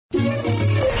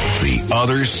The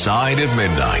Other Side of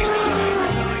Midnight.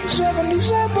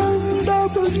 77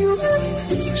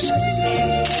 WABC.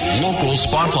 Local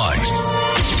Spotlight.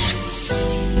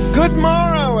 Good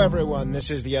morrow, everyone.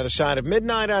 This is The Other Side of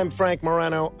Midnight. I'm Frank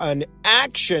Morano. An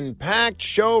action-packed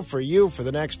show for you for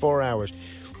the next 4 hours.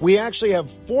 We actually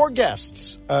have 4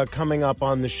 guests coming up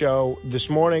on the show this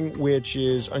morning, which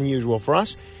is unusual for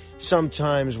us.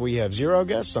 Sometimes we have 0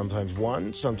 guests, sometimes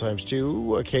 1, sometimes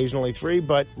 2, occasionally 3,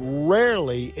 but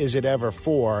rarely is it ever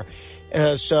 4.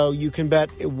 So you can bet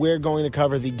we're going to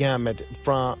cover the gamut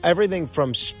from everything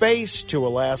from space to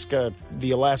Alaska,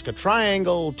 the Alaska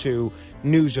Triangle, to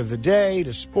news of the day,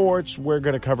 to sports. We're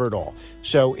going to cover it all.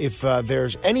 So if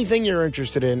there's anything you're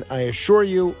interested in, I assure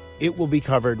you it will be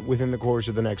covered within the course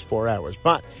of the next 4 hours.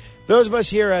 But those of us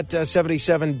here at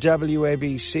 77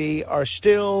 WABC are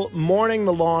still mourning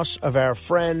the loss of our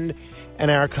friend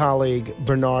and our colleague,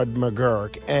 Bernard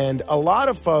McGuirk. And a lot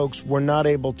of folks were not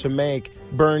able to make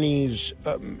Bernie's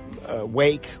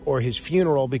wake or his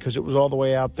funeral because it was all the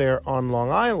way out there on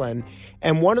Long Island.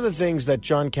 And one of the things that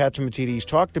John Catsimatidis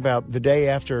talked about the day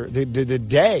after, the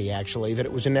day actually, that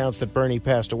it was announced that Bernie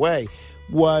passed away,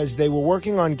 was they were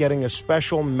working on getting a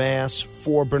special mass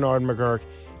for Bernard McGuirk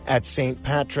at St.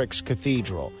 Patrick's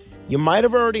Cathedral. You might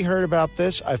have already heard about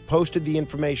this. I've posted the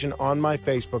information on my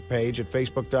Facebook page at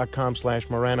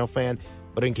facebook.com/MoranoFan.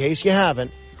 But in case you haven't,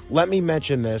 let me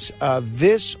mention this.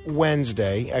 This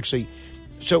Wednesday, actually,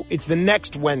 so it's the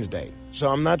next Wednesday. So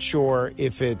I'm not sure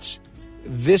if it's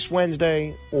this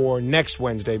Wednesday or next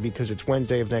Wednesday because it's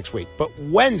Wednesday of next week. But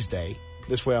Wednesday,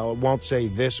 this way I won't say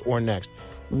this or next.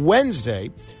 Wednesday,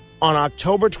 on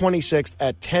October 26th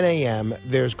at 10 a.m.,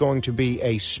 there's going to be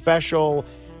a special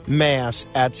mass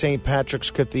at St. Patrick's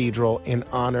Cathedral in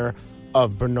honor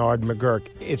of Bernard McGuirk.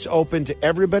 It's open to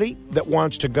everybody that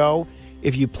wants to go.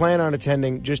 If you plan on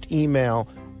attending, just email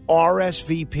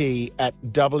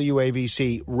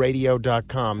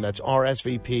rsvp@wabcradio.com. That's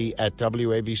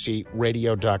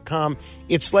rsvp@wabcradio.com.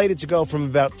 It's slated to go from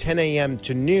about 10 a.m.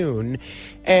 to noon.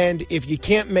 And if you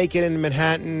can't make it in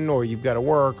Manhattan or you've got to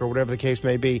work or whatever the case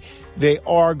may be, they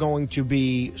are going to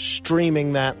be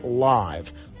streaming that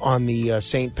live on the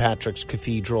St. Patrick's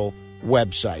Cathedral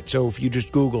website. So if you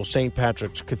just Google St.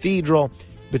 Patrick's Cathedral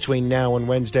between now and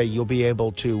Wednesday, you'll be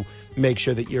able to make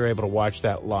sure that you're able to watch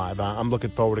that live. I'm looking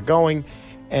forward to going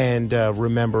and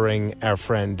remembering our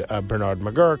friend Bernard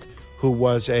McGuirk, who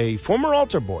was a former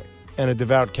altar boy and a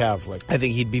devout Catholic. I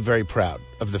think he'd be very proud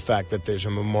of the fact that there's a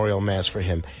memorial mass for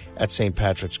him at St.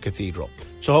 Patrick's Cathedral.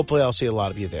 So hopefully I'll see a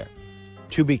lot of you there.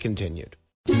 To be continued.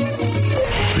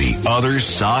 The Other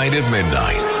Side of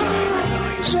Midnight.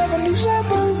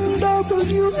 77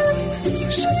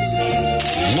 WABC.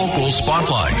 Local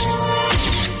Spotlight.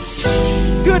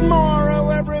 Good morrow,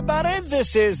 everybody.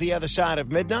 This is The Other Side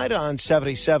of Midnight on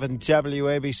 77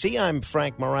 WABC. I'm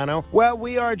Frank Morano. Well,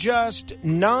 we are just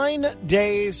 9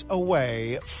 days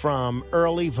away from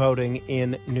early voting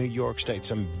in New York State.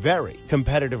 Some very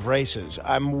competitive races.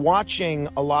 I'm watching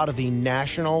a lot of the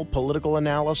national political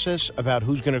analysis about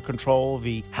who's going to control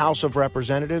the House of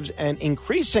Representatives, and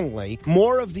increasingly,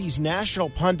 more of these national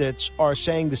pundits are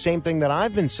saying the same thing that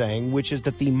I've been saying, which is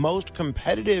that the most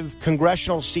competitive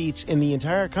congressional seats in the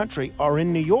entire country are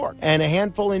in New York, and a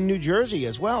handful in New Jersey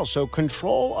as well. So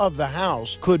control of the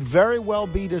House could very well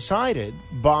be decided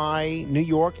by New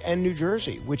York and New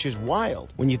Jersey, which is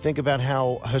wild when you think about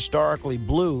how historically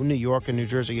blue New York and New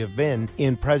Jersey have been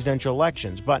in presidential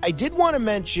elections. But I did want to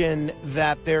mention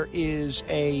that there is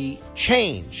a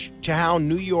change to how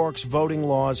New York's voting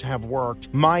laws have worked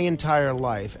my entire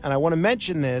life. And I want to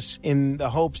mention this in the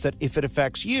hopes that if it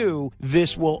affects you,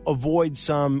 this will avoid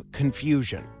some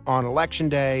confusion on Election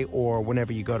Day or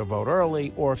whenever you go to vote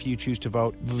early, or if you choose to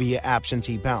vote via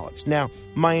absentee ballots. Now,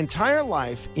 my entire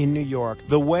life in New York,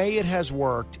 the way it has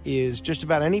worked is just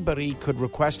about anybody could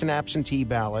request an absentee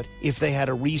ballot if they had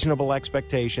a reasonable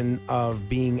expectation of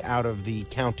being out of the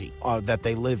county that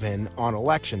they live in on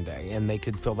Election Day, and they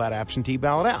could fill that absentee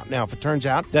ballot out. Now, if it turns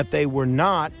out that they were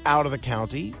not out of the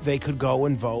county, they could go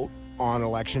and vote on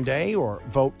Election Day or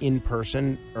vote in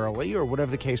person early or whatever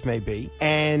the case may be.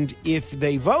 And if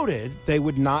they voted, they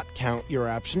would not count your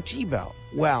absentee ballot.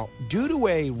 Well, due to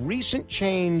a recent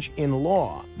change in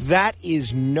law, that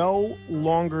is no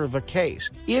longer the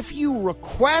case. If you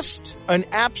request an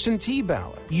absentee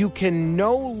ballot, you can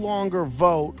no longer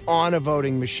vote on a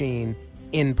voting machine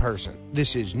in person.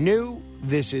 This is new.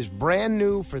 This is brand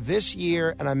new for this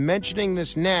year, and I'm mentioning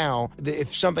this now.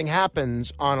 If something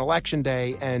happens on Election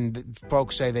Day and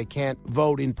folks say they can't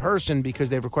vote in person because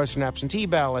they've requested an absentee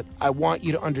ballot, I want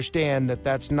you to understand that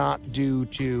that's not due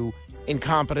to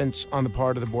incompetence on the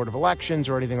part of the Board of Elections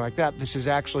or anything like that. This is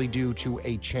actually due to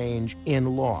a change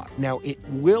in law. Now, it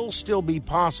will still be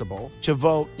possible to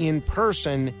vote in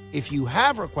person if you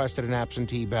have requested an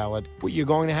absentee ballot. What you're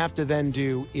going to have to then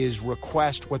do is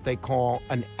request what they call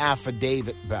an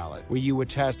affidavit ballot, where you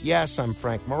attest, yes, I'm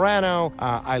Frank Morano,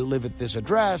 I live at this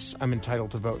address, I'm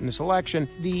entitled to vote in this election.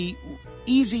 The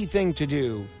easy thing to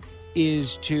do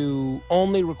is to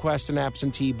only request an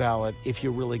absentee ballot if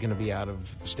you're really going to be out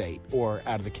of the state or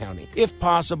out of the county. If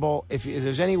possible, if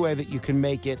there's any way that you can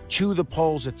make it to the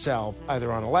polls itself,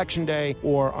 either on Election Day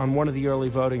or on one of the early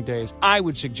voting days, I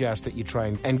would suggest that you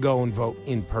try and go and vote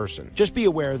in person. Just be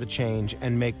aware of the change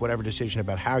and make whatever decision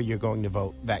about how you're going to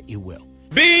vote that you will.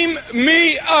 Beam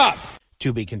me up!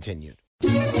 To be continued.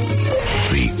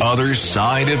 The Other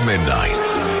Side of Midnight.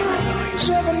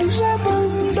 77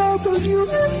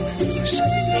 WABC.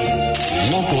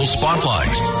 Local Spotlight.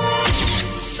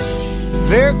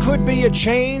 There could be a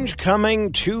change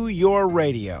coming to your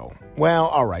radio. Well,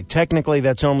 all right, technically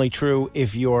that's only true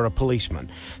if you're a policeman.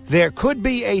 There could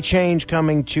be a change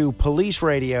coming to police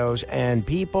radios, and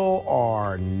people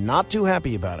are not too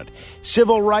happy about it.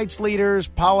 Civil rights leaders,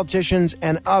 politicians,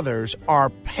 and others are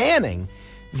panning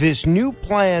this new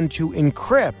plan to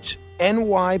encrypt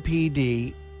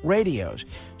NYPD radios.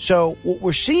 So what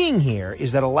we're seeing here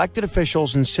is that elected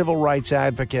officials and civil rights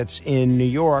advocates in New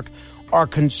York are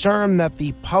concerned that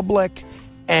the public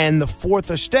and the Fourth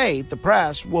Estate, the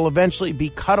press, will eventually be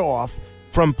cut off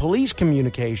from police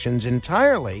communications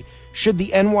entirely should the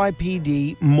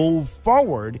NYPD move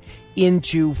forward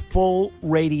into full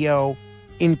radio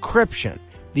encryption.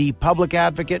 The public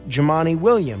advocate, Jumaane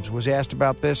Williams, was asked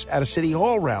about this at a City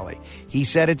Hall rally. He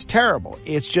said, it's terrible.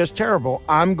 It's just terrible.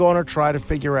 I'm going to try to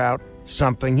figure out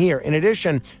something here. In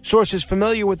addition, sources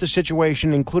familiar with the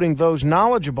situation, including those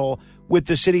knowledgeable with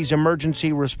the city's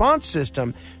emergency response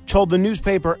system, told the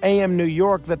newspaper AM New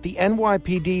York that the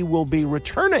NYPD will be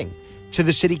returning to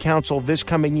the city council this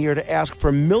coming year to ask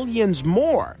for millions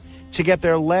more to get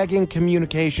their lagging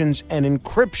communications and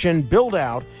encryption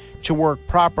build-out to work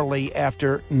properly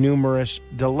after numerous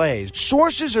delays.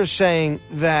 Sources are saying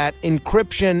that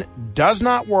encryption does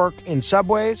not work in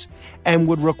subways and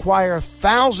would require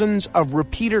thousands of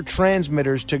repeater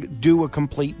transmitters to do a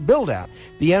complete build-out.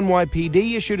 The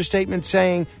NYPD issued a statement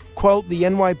saying, quote, the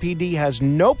NYPD has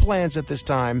no plans at this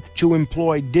time to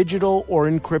employ digital or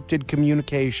encrypted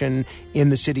communication in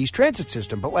the city's transit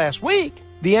system. But last week,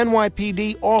 the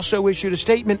NYPD also issued a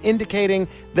statement indicating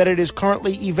that it is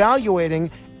currently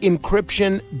evaluating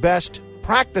encryption best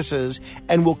practices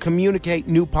and will communicate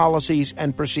new policies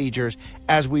and procedures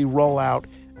as we roll out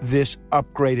this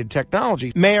upgraded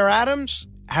technology. Mayor Adams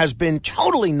has been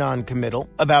totally non-committal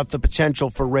about the potential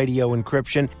for radio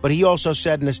encryption, but he also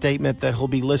said in a statement that he'll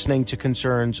be listening to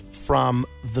concerns from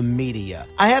the media.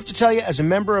 I have to tell you, as a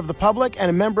member of the public and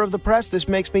a member of the press, this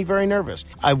makes me very nervous.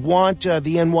 I want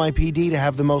the NYPD to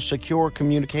have the most secure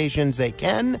communications they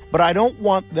can, but I don't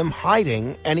want them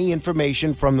hiding any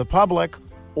information from the public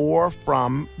or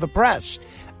from the press.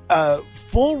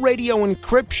 Full radio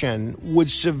encryption would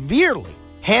severely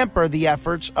hamper the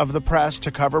efforts of the press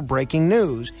to cover breaking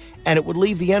news, and it would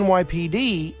leave the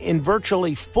NYPD in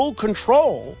virtually full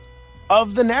control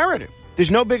of the narrative. There's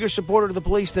no bigger supporter of the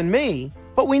police than me,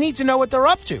 but we need to know what they're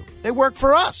up to. They work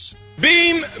for us.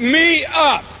 Beam me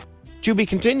up! To be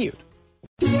continued.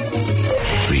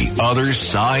 The Other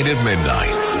Side of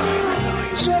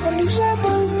Midnight.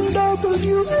 77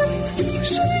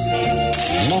 WABC.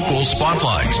 Local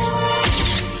Spotlight.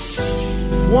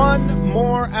 One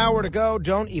more hour to go.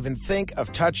 Don't even think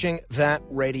of touching that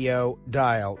radio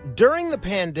dial. During the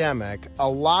pandemic, a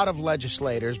lot of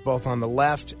legislators, both on the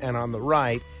left and on the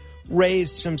right,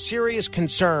 raised some serious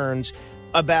concerns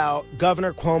about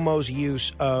Governor Cuomo's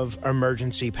use of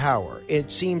emergency power.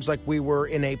 It seems like we were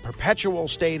in a perpetual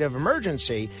state of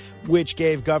emergency, which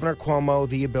gave Governor Cuomo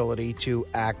the ability to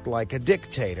act like a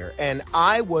dictator. And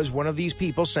I was one of these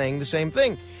people saying the same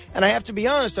thing. And I have to be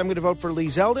honest, I'm going to vote for Lee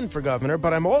Zeldin for governor,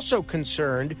 but I'm also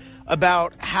concerned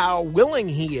about how willing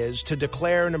he is to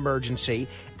declare an emergency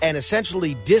and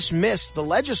essentially dismiss the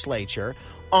legislature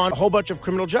on a whole bunch of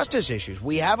criminal justice issues.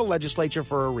 We have a legislature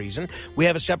for a reason. We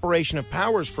have a separation of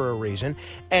powers for a reason.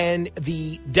 And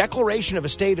the declaration of a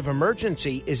state of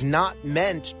emergency is not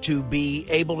meant to be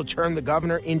able to turn the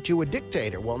governor into a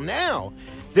dictator. Well, now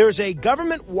there's a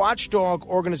government watchdog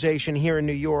organization here in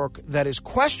New York that is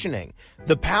questioning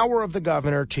the power of the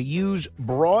governor to use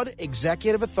broad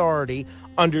executive authority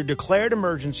under declared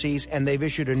emergencies, and they've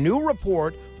issued a new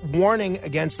report warning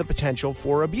against the potential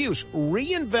for abuse.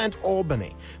 Reinvent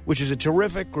Albany, which is a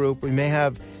terrific group. We may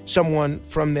have someone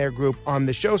from their group on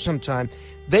the show sometime.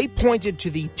 They pointed to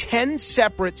the 10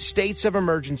 separate states of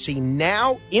emergency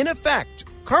now in effect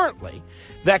currently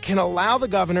that can allow the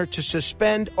governor to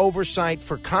suspend oversight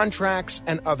for contracts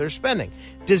and other spending.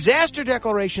 Disaster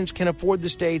declarations can afford the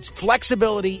states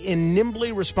flexibility in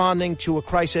nimbly responding to a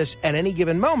crisis at any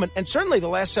given moment. And certainly the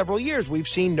last several years, we've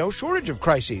seen no shortage of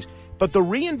crises. But the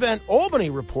reInvent Albany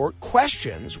report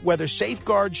questions whether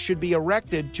safeguards should be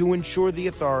erected to ensure the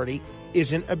authority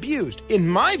isn't abused. In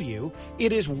my view,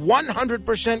 it is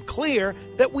 100% clear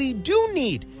that we do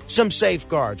need some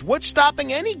safeguards. What's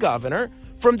stopping any governor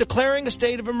from declaring a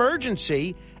state of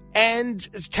emergency and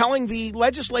telling the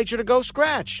legislature to go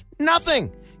scratch?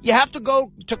 Nothing. You have to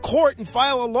go to court and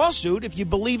file a lawsuit if you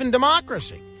believe in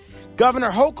democracy.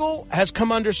 Governor Hochul has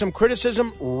come under some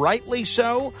criticism, rightly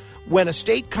so, when a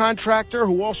state contractor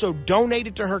who also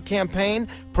donated to her campaign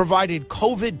provided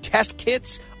COVID test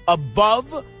kits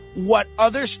above what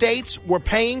other states were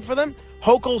paying for them.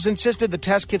 Hochul's insisted the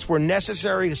test kits were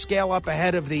necessary to scale up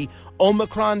ahead of the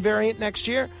Omicron variant next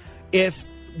year. If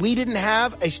we didn't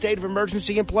have a state of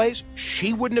emergency in place,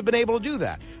 she wouldn't have been able to do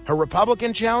that. Her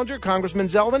Republican challenger, Congressman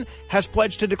Zeldin, has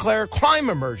pledged to declare a crime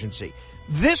emergency.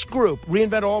 This group,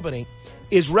 reInvent Albany,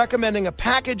 is recommending a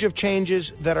package of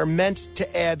changes that are meant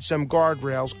to add some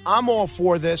guardrails. I'm all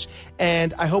for this,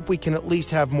 and I hope we can at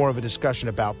least have more of a discussion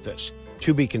about this.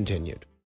 To be continued.